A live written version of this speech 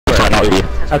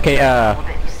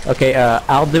Okay,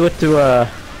 I'll do it to,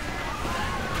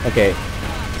 okay.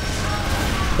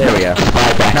 There we go.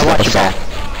 Now watch your back.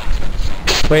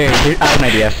 Wait, I have an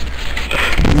idea.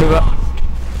 Move up.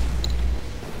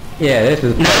 Yeah, this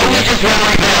is... No, you just run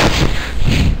like this!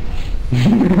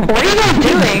 What are you guys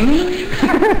doing?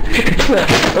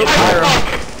 Oh, fire.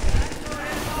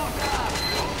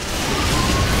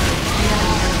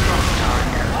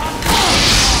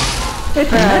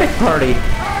 It's a medic party!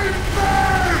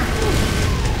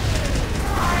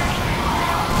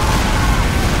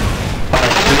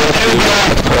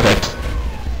 That's perfect.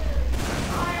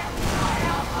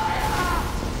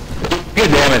 Good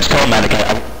damage, tell medic. I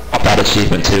want that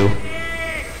achievement too.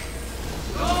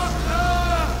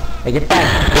 Hey, get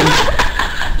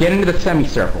back! Get into the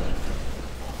semicircle.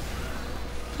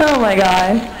 Oh my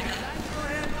god.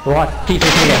 Watch,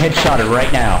 Peter's gonna get headshotted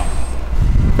right now.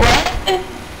 What?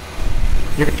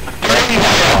 You're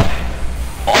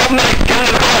Oh my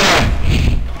god!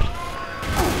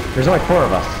 There's only 4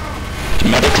 of us.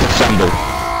 Medics assemble.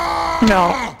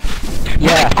 No.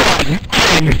 Yeah.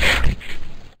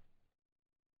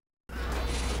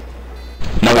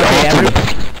 No,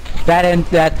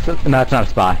 That's not a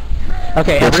spy.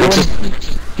 Okay, everyone,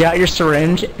 get out your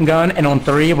syringe gun, and on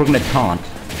 3, we're gonna taunt.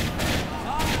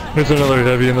 There's another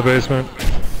heavy in the basement.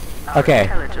 Okay,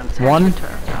 1, 2,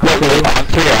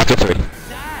 after 3.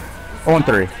 on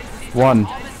 3. 1,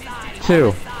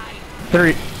 2,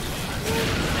 3.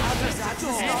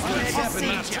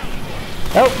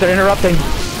 Oh, they're interrupting.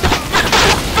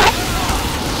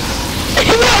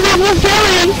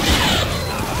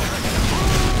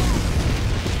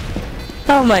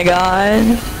 Oh my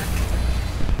god.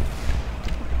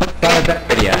 Got a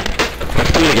video.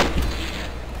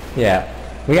 Yeah.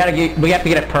 We have to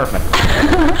get it perfect.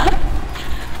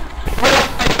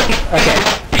 Okay.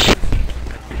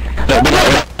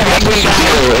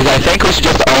 I think we should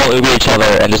just all oogle each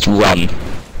other and just run.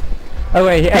 Oh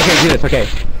wait, okay, do this, okay.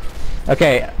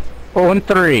 Okay, on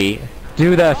 3,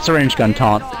 do the syringe gun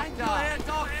taunt.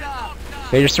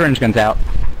 Get your syringe guns out.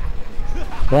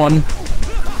 1,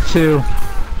 2,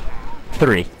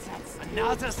 3.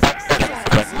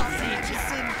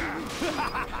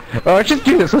 Oh, let's just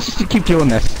do this, let's just keep doing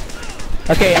this.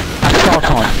 Okay,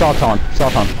 stall taunt.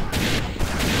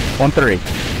 1, 3.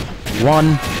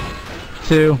 1,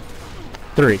 2,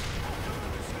 3.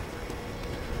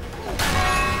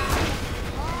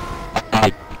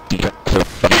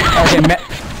 Okay,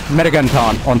 Metagun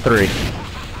taunt on 3.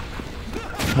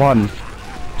 1,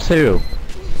 2,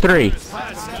 3.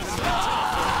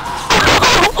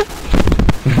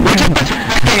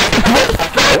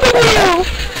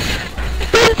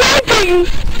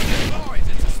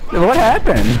 What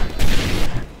happened?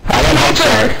 I don't know,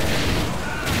 sir.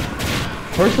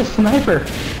 Where's the sniper?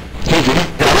 That's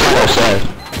what I said.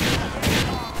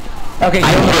 Okay,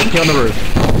 get on the roof.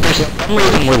 For some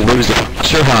reason we're losing. I'm not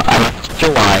sure how. I'm not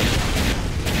sure why.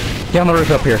 Get on the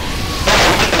roof up here.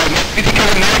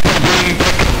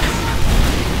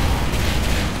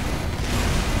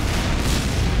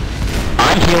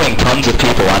 I'm healing tons of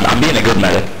people. I'm being a good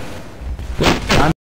medic.